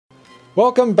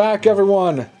Welcome back,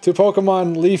 everyone, to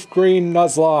Pokemon Leaf Green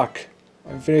Nuzlocke.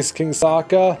 I'm Phoenix King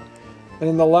Sokka, and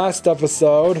in the last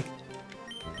episode,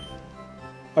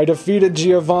 I defeated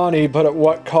Giovanni, but at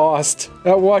what cost?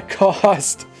 At what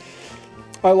cost?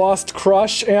 I lost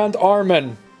Crush and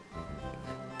Armin.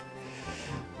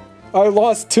 I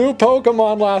lost 2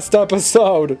 Pokemon last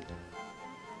episode.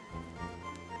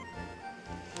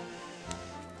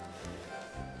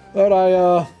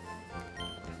 But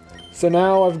so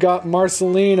now I've got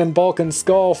Marceline and Bulk and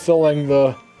Skull filling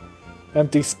the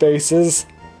empty spaces,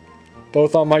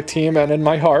 both on my team and in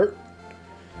my heart.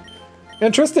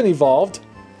 And Tristan evolved,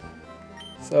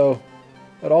 so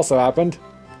that also happened.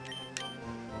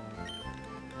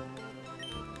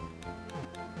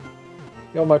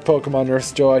 Yo, my Pokemon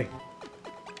Nurse Joy.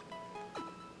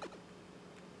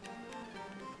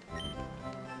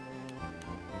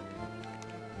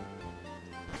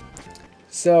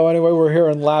 So anyway, we're here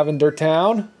in Lavender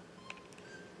Town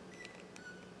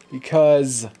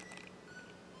because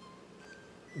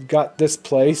we've got this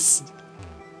place.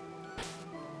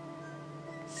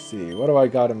 Let's see, what do I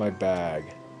got in my bag?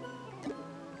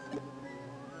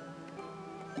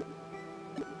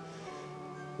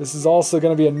 This is also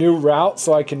going to be a new route,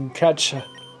 so I can catch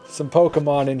some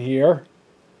Pokemon in here.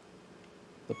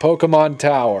 The Pokemon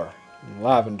Tower in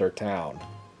Lavender Town.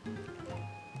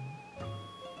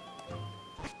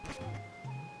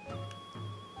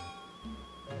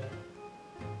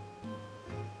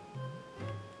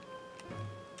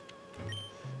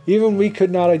 Even we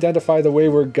could not identify the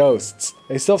wayward ghosts.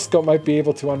 A Silph-Scope might be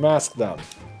able to unmask them.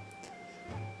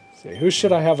 Let's see, who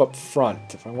should I have up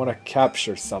front if I want to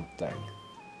capture something?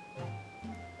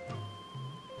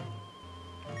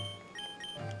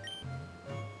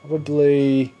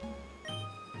 Probably...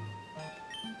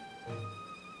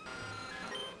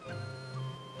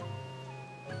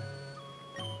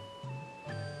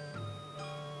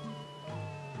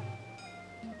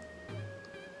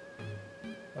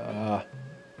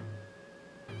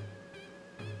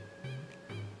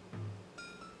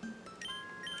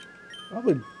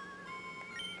 Probably...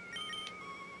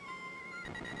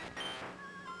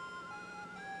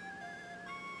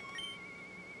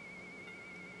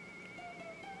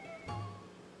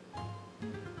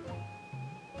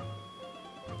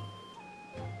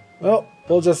 Well,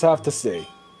 we'll just have to see.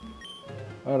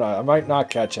 I don't know, I might not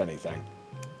catch anything.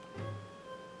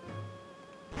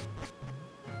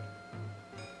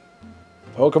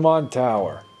 Pokemon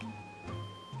Tower.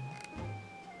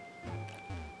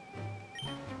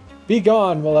 Be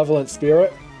gone, malevolent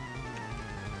spirit.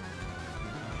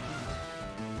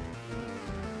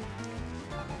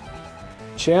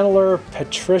 Channeler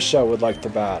Patricia would like to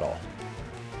battle.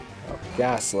 Oh,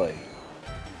 Ghastly.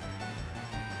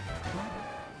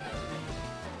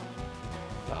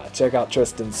 Check out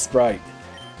Tristan's sprite.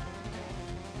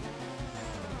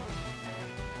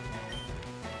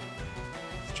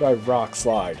 Let's try Rock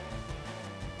Slide.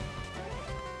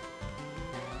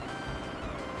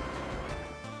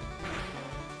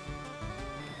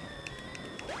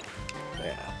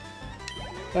 Yeah.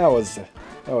 That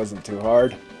wasn't too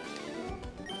hard.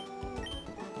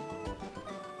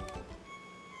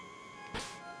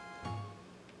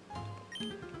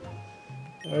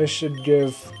 I should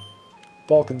give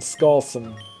Bulk and Skull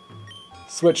some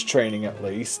switch training at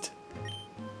least.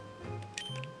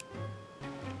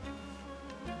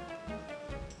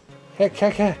 Heck,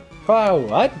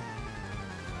 what?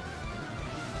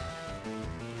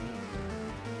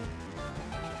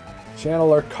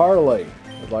 Channeler Carly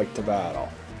would like to battle.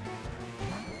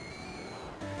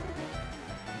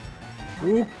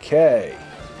 Okay.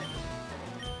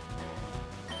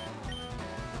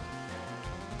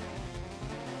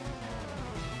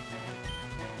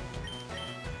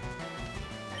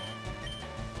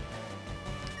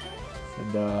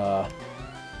 And, let's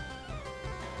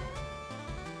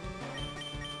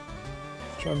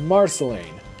try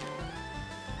Marceline.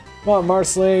 Come on,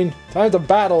 Marceline. Time to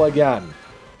battle again.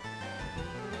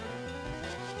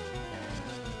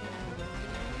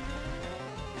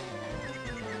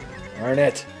 Darn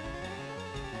it.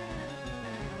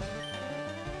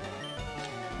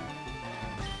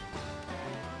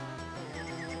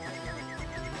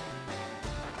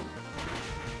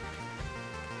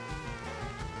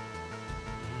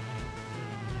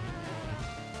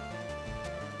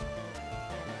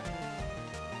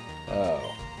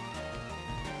 Oh.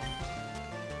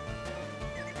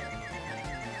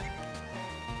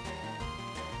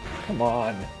 Come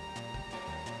on.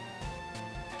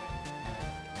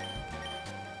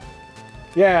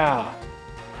 Yeah.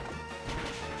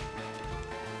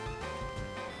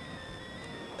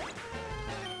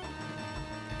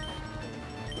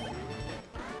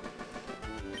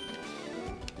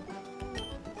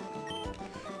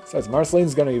 Besides,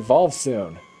 Marceline's gonna evolve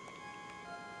soon.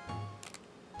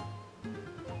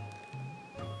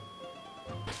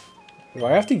 Do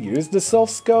I have to use the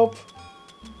self-scope?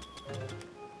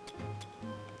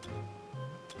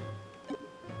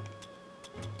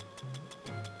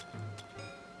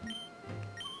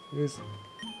 This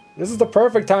is the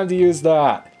perfect time to use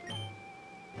that.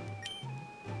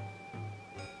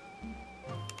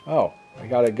 Oh, I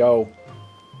gotta go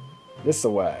this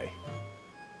way.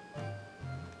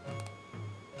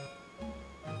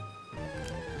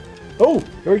 Oh,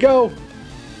 here we go.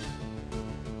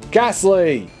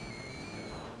 Ghastly.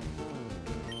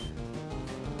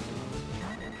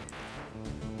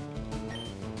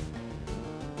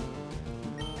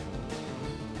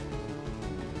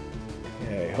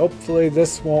 Okay, hopefully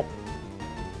this won't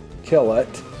kill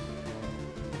it.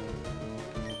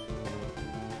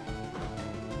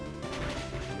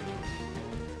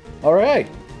 All right.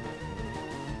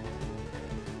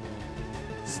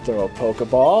 Let's throw a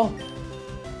Pokeball.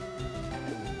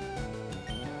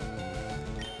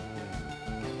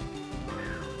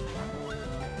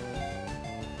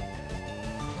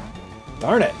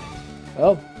 Darn it.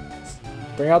 Well, let's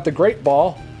bring out the Great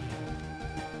Ball.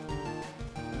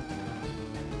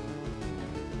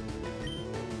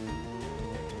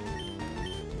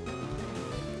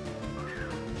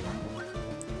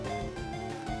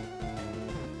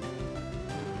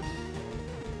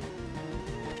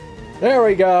 There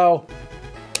we go.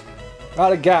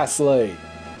 Got a Ghastly.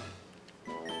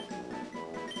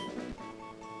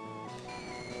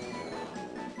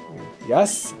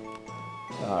 Yes?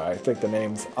 I think the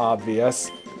name's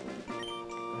obvious.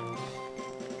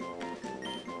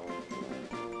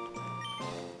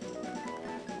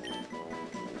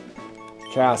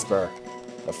 Casper,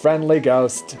 a friendly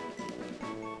ghost.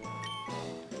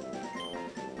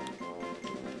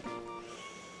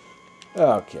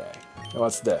 Okay, now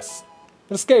what's this?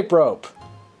 An escape rope.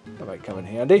 That might come in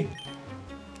handy.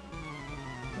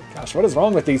 Gosh, what is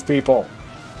wrong with these people?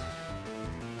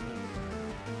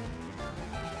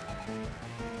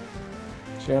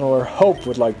 Channeler Hope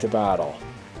would like to battle.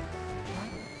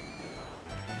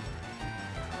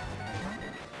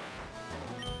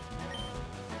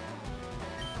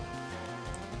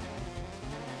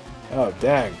 Oh,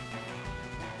 dang.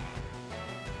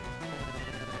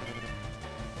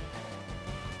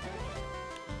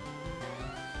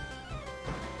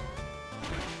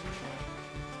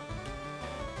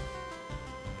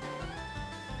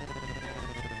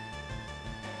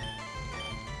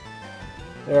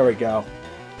 There we go.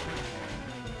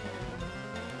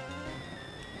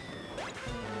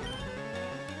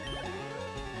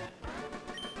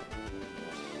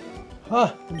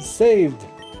 Huh, I'm saved.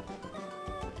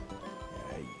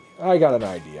 I got an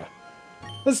idea.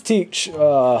 Let's teach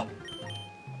Bulk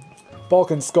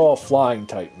and Skull flying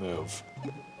type move.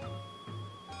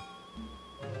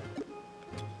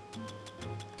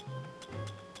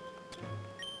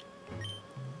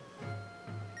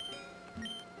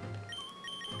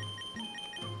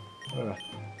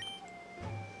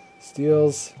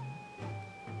 Steals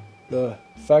the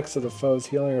effects of the foe's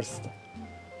healing or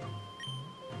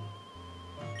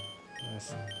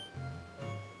nice.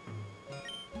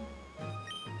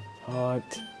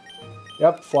 Taunt.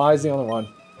 Yep, fly's the only one.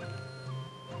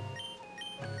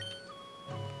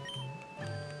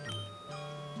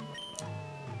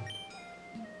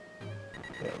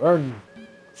 Okay, learn.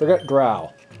 Forget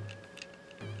growl.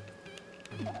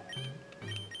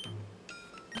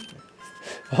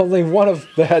 Only one of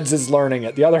the heads is learning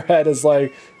it. The other head is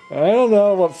like, I don't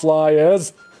know what fly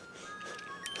is.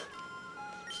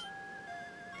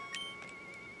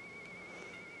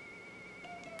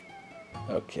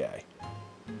 Okay.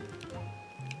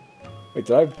 Wait,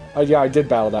 did I? Oh, yeah, I did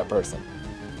battle that person.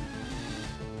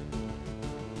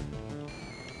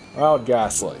 Wild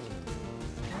Ghastly.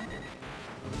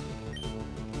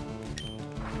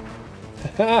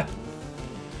 Ha!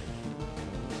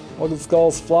 Look at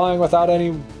Skull's flying without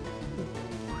any...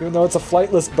 Even though it's a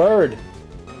flightless bird.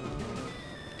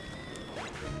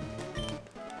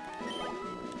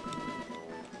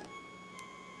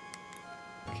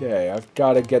 Okay, I've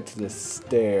got to get to the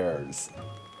stairs.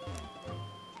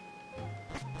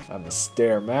 I'm the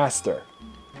stair master.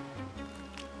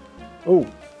 Ooh.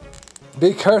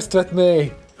 Be cursed with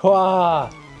me!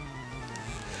 Wah!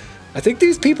 I think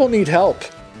these people need help.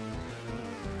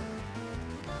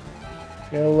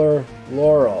 Killer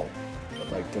Laurel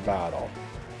would like to battle.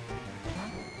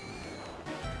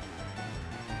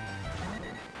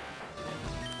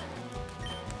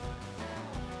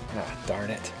 Ah, darn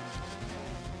it.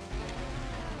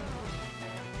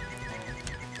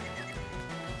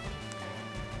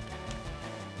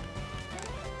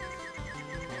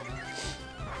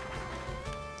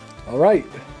 Alright.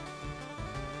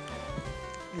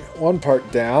 One part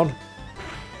down.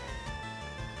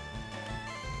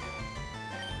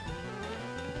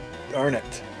 Darn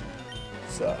it.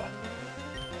 So.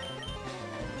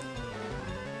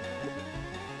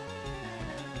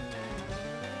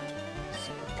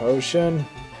 Super potion.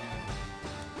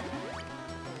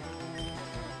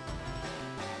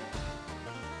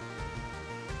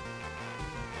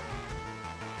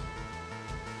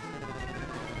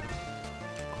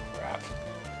 Crap.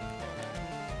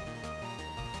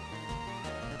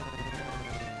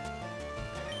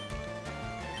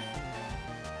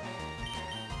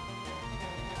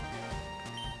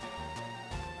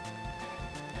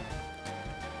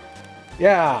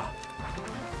 Yeah.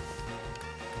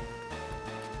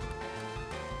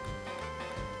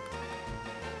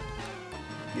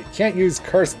 You can't use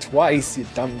curse twice, you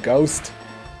dumb ghost.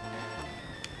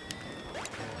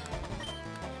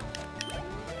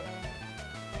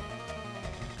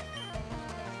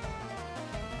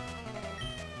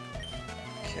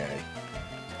 Okay.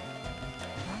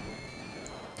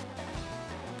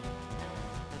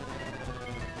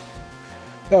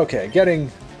 Okay, getting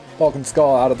Vulcan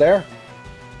Skull out of there.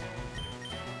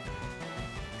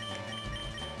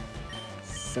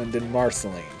 Send in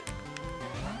Marceline.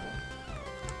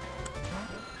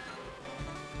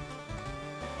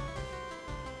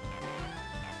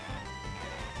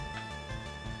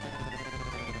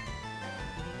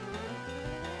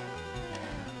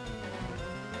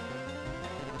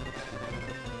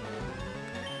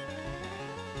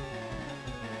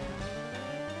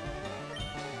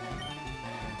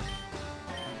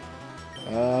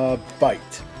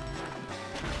 Bite.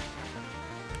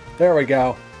 There we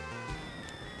go.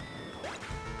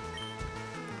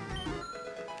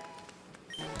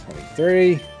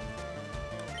 Three.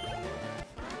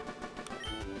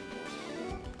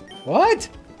 What?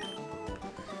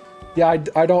 Yeah, I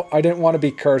didn't want to be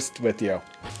cursed with you.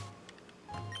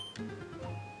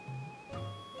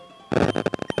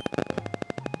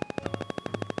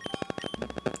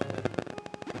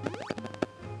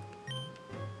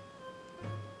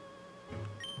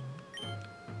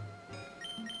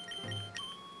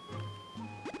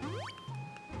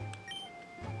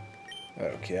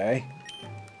 Okay.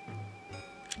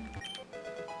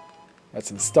 Got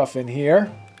some stuff in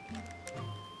here.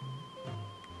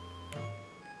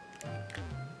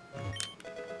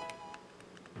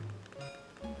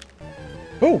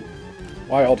 Ooh!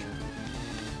 Wild.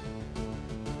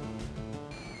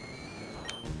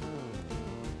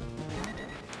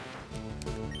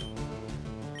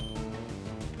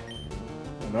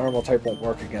 The normal type won't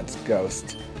work against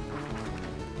Ghost.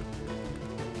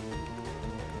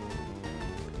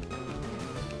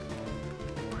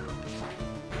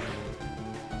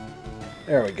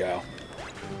 There we go.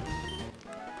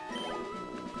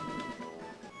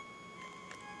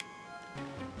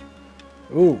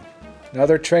 Ooh,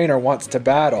 another trainer wants to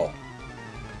battle.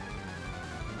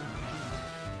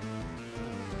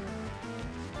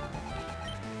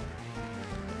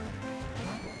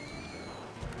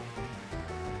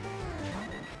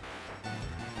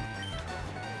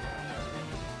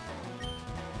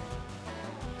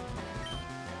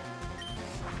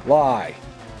 Lie.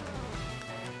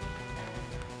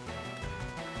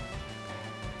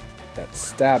 That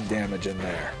stab damage in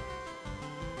there.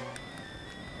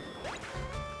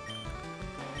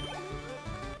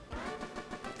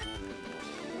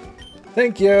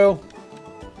 Thank you.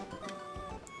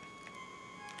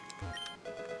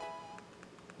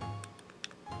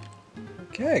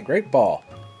 Okay, great ball.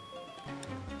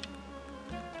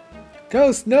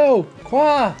 Ghost, no!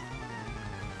 Qua!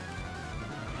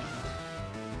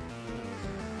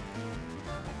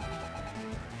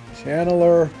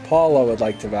 Channeler Paula would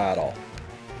like to battle.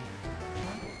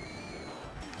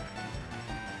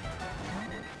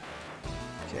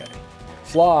 Okay.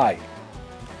 Fly!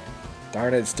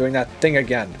 Darn it, it's doing that thing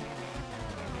again.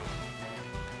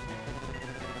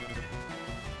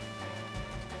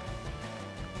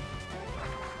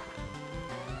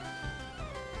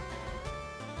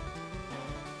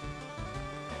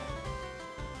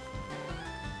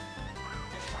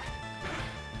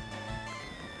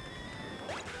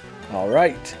 All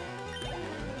right.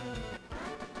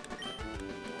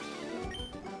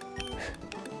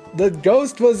 The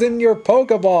ghost was in your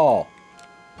Pokeball.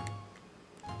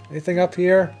 Anything up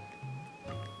here?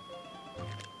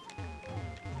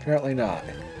 Apparently not.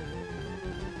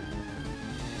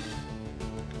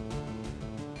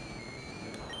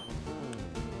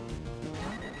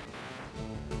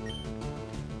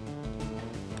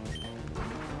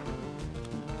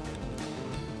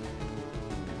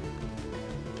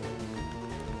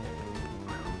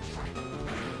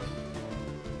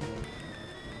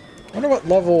 wonder what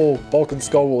level Bulk and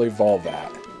Skull will evolve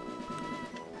at.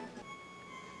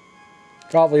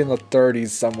 Probably in the 30s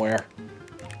somewhere.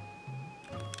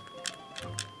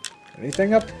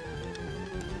 Anything up?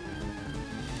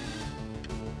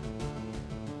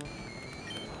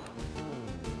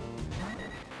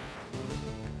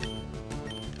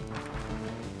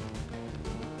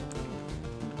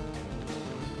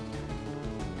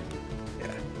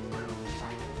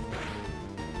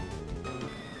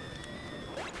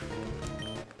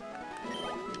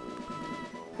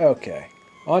 Okay,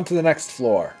 on to the next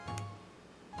floor.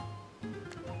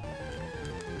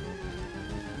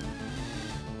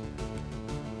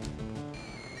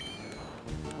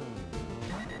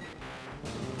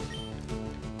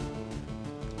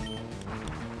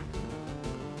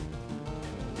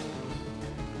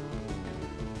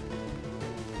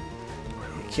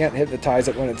 You can't hypnotize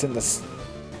it when it's in the...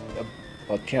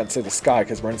 well, I can't say the sky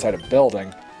because we're inside a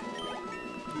building.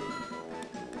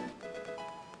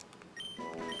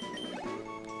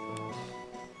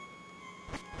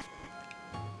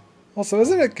 Also,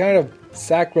 isn't it kind of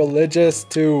sacrilegious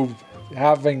to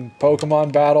having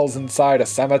Pokemon battles inside a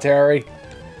cemetery?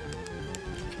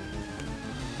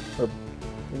 Or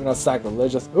maybe not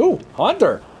sacrilegious. Ooh,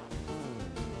 Hunter!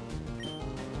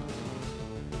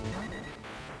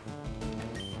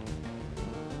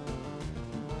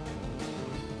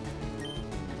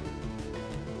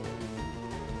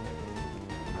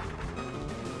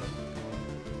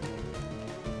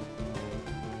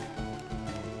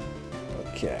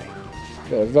 Okay.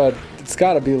 But it's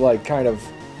got to be like kind of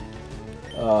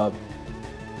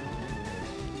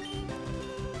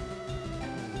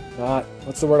not,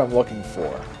 what's the word I'm looking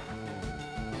for?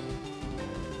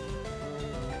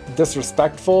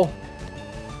 Disrespectful?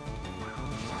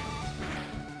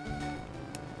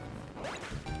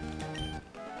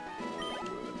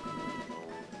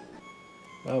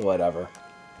 Oh, whatever.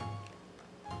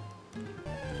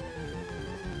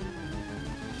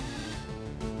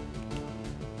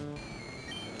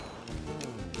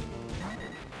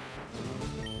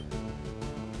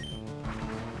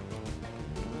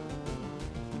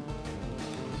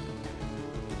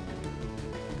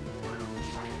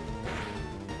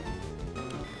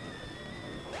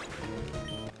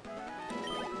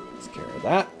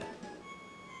 That.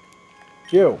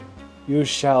 You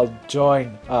shall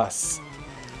join us.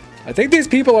 I think these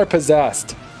people are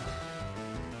possessed.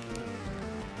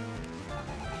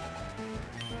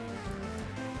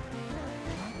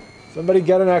 Somebody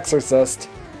get an exorcist.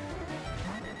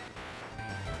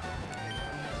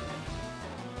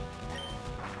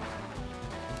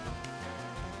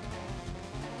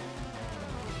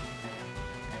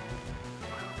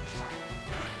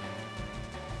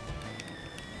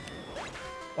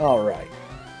 All right.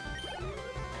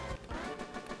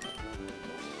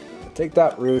 Take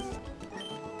that, Ruth.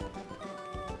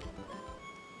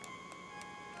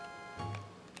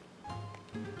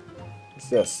 What's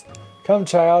this? Come,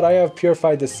 child, I have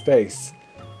purified this space.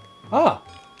 Ah!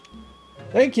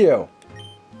 Thank you!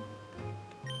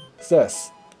 What's this?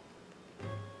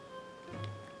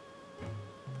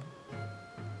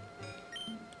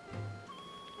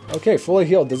 Okay, fully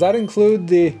healed. Does that include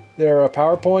their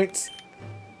PowerPoints?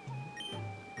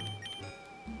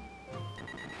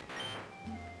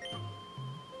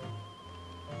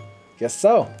 Guess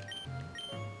so.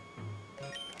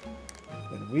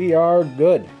 Then we are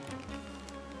good.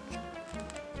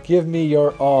 Give me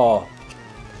your all.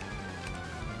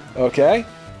 Okay.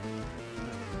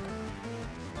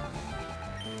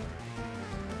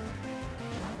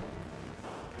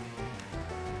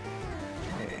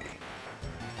 Hey.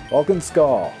 Vulcan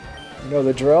Skull. You know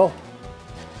the drill?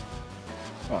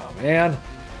 Oh, man.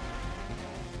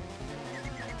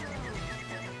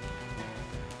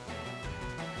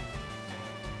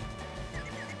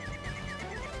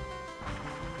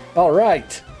 All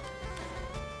right.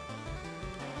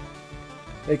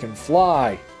 They can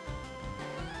fly.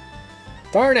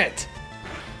 Darn it.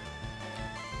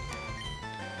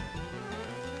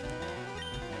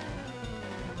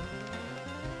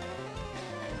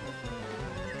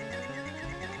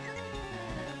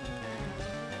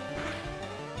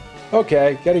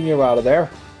 Okay, getting you out of there.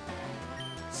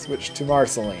 Switch to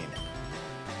Marceline.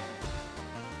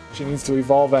 She needs to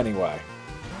evolve anyway.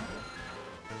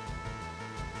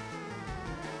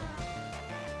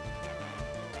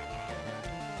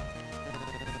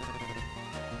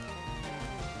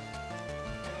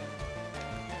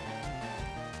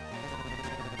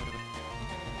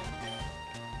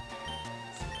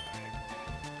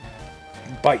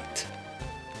 Bite.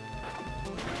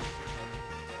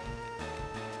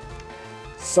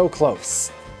 So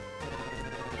close.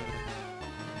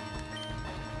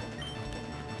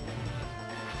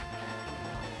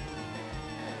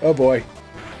 Oh boy.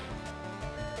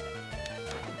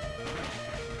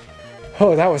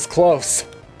 Oh, that was close.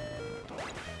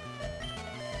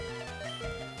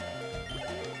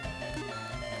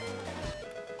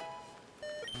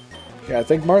 Yeah, I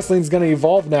think Marceline's gonna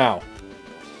evolve now.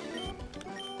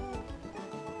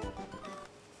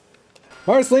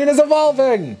 Marceline is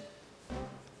evolving!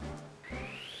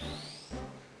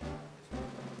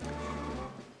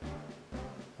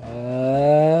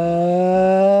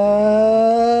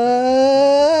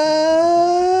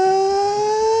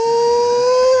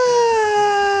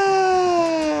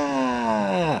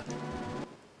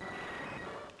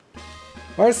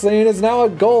 Marceline is now a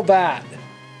Golbat.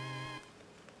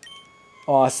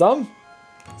 Awesome.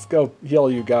 Let's go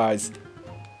heal you guys.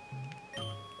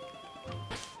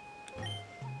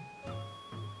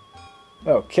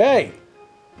 Okay.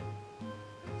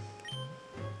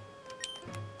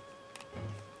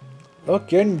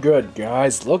 Looking good,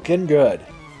 guys. Looking good.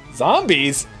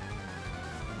 Zombies?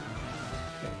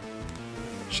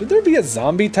 Should there be a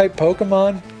zombie-type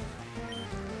Pokemon?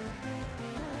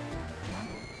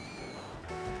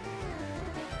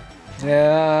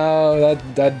 Yeah,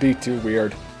 that'd be too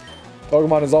weird.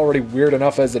 Pokemon is already weird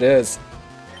enough as it is.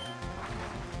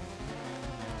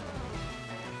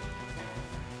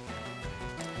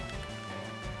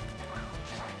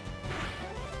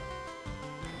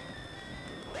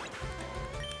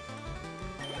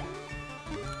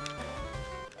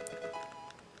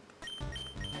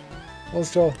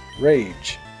 Still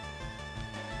Rage.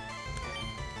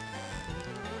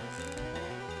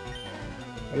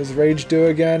 What does Rage do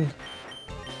again?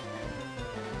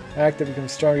 Active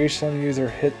becomes stronger each time the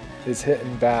user is hit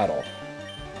in battle.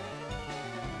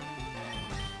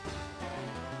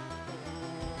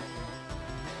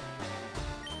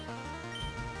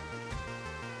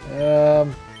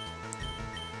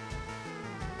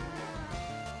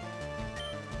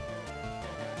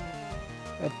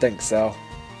 I think so.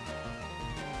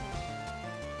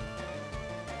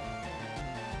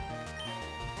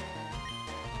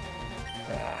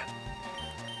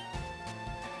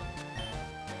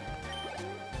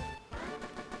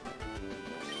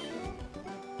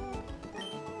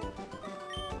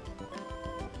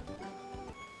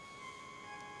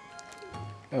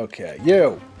 Okay,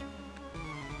 you!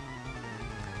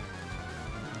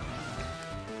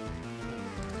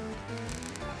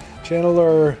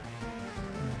 Channeler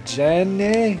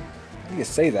Jenny? How do you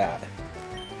say that?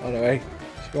 Anyway,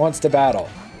 she wants to battle.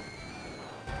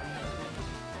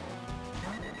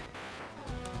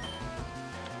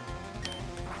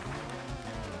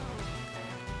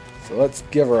 So let's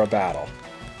give her a battle.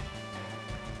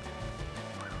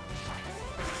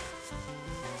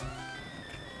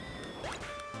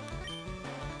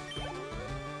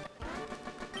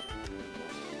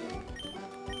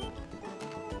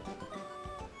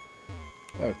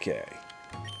 Okay,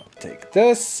 I'll take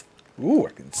this. Ooh, I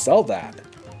can sell that.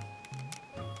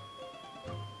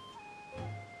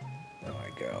 Now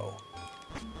I go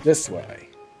this way.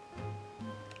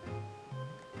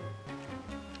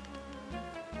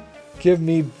 Give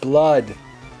me blood.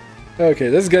 Okay,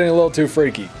 this is getting a little too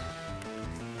freaky.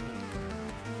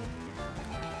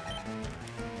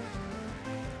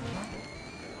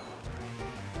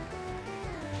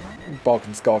 Bulk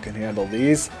and Skull can handle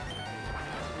these.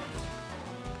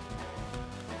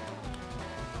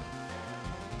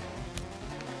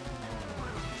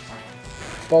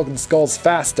 Bulk and Skull's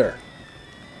faster.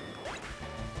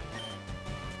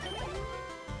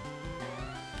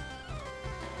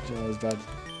 Jello's bad.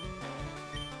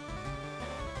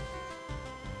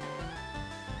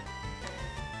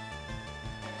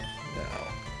 No.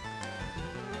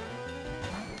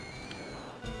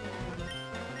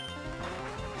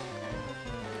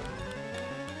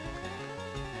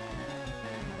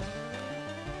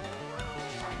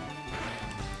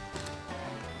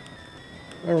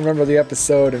 I remember the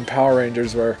episode in Power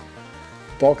Rangers where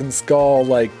Bulk and Skull,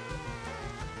 like,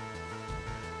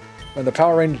 when the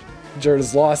Power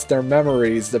Rangers lost their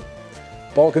memories, the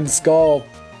Bulk and Skull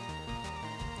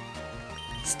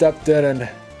stepped in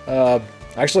and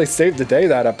actually saved the day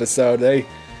that episode. They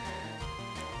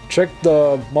tricked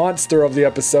the monster of the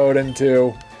episode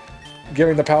into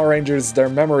giving the Power Rangers their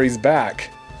memories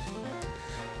back.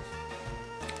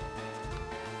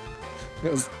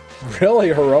 It was really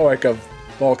heroic of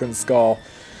Bulk and Skull.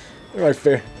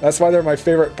 That's why they're my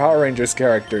favorite Power Rangers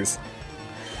characters.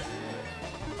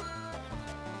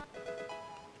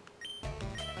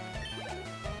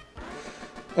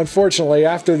 Unfortunately,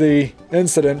 after the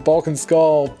incident, Bulk and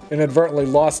Skull inadvertently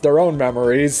lost their own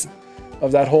memories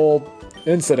of that whole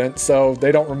incident, so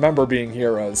they don't remember being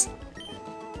heroes.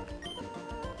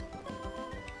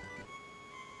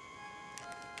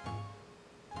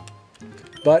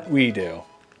 But we do.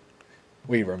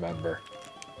 We remember.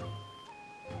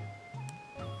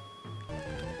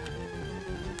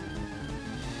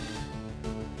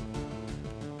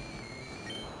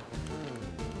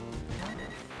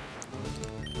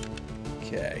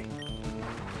 Okay.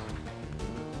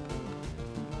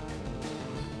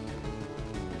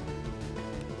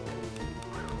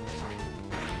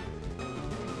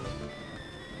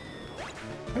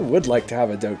 I would like to have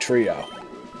a Dotrio.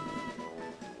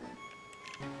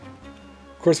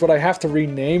 Of course, would I have to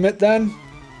rename it then?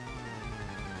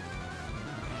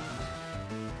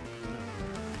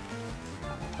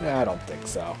 Yeah, I don't think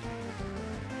so.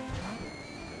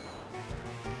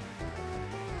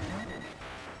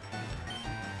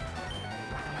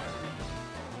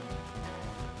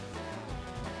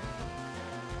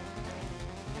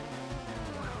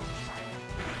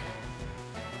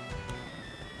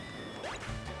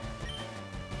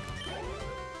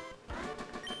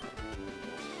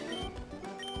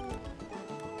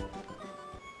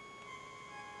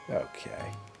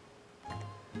 Okay.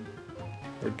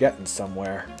 We're getting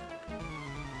somewhere.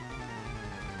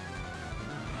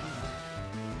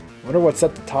 Wonder what's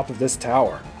at the top of this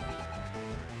tower.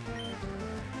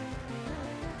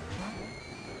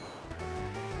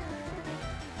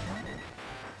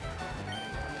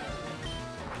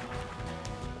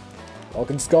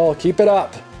 Vulcan Skull, keep it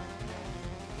up!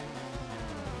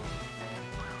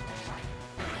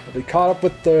 We'll be caught up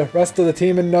with the rest of the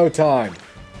team in no time.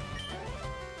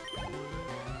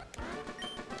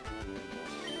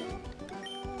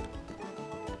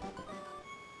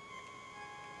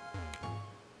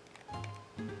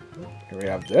 Here we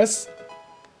have this.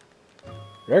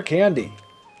 Rare candy.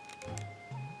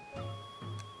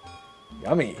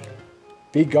 Yummy.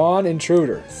 Be gone,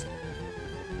 intruders.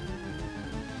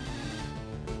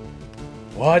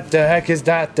 What the heck is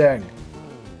that thing?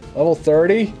 Level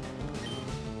 30?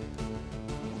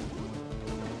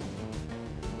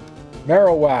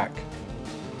 Marowak.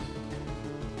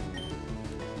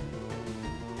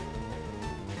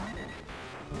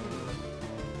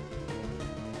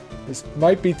 This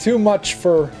might be too much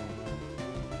for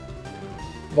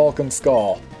Vulcan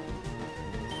Skull.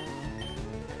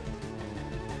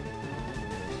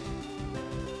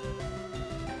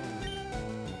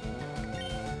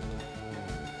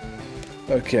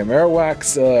 Okay,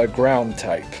 Marowak's ground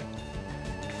type,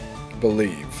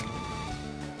 believe.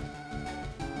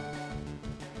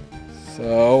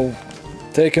 So,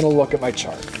 taking a look at my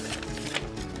chart.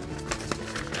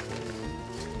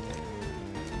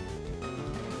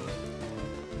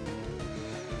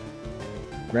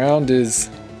 Ground is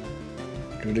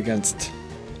good against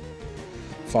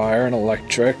fire and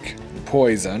electric, and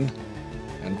poison,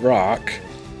 and rock,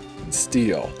 and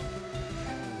steel.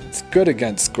 It's good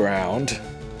against ground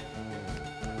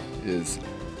is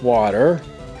water,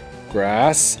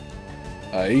 grass,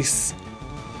 ice.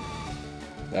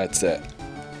 That's it.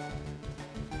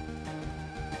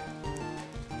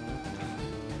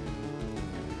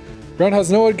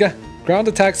 Ground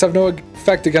attacks have no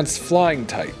effect against flying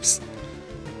types.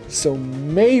 So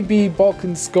maybe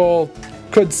Vulcan Skull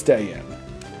could stay in.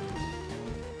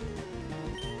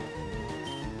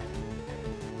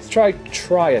 Let's try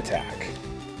Tri-Attack.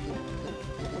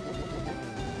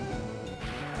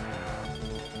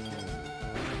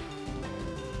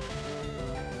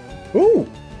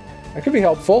 Ooh! That could be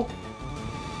helpful.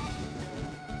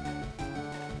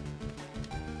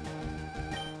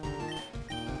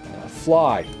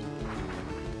 Fly.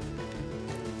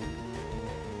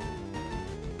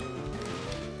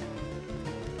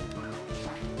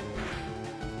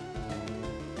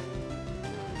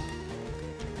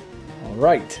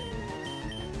 Alright.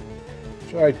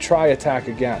 Try attack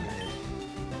again.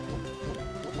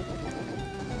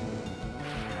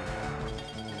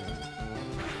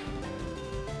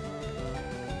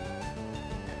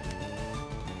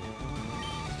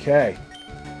 Okay.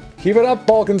 Keep it up,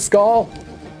 Vulcan Skull.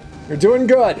 You're doing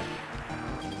good.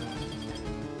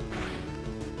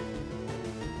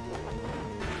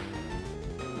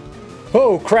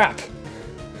 Oh, crap.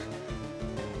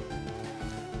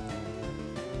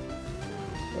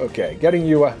 Okay, getting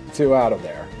you two out of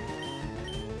there.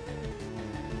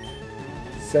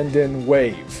 Send in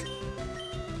Wave.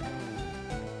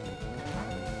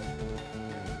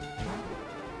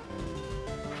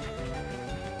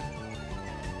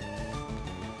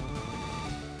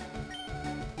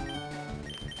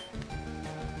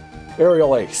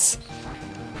 Aerial Ace.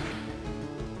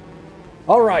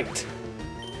 All right.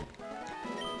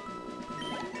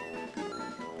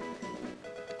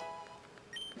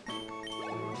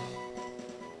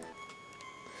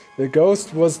 The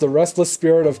ghost was the restless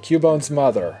spirit of Cubone's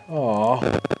mother.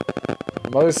 Aww.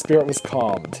 mother's spirit was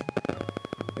calmed.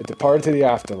 It departed to the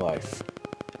afterlife.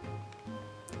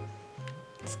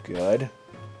 That's good.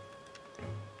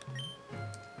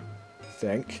 I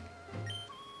think.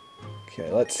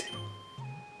 Okay, let's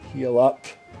heal up.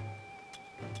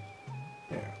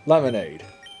 There. Lemonade.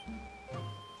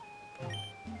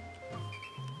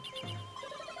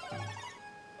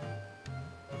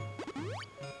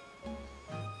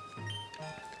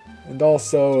 And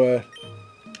also,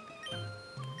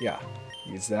 yeah,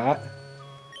 use that.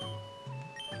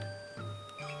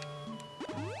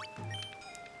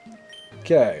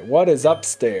 Okay, what is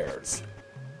upstairs?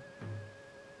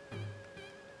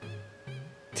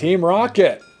 Team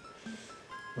Rocket!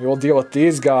 We will deal with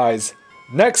these guys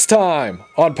next time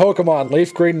on Pokemon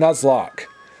Leaf Green Nuzlocke.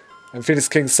 I'm Phoenix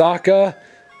King Sokka.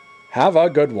 Have a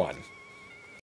good one.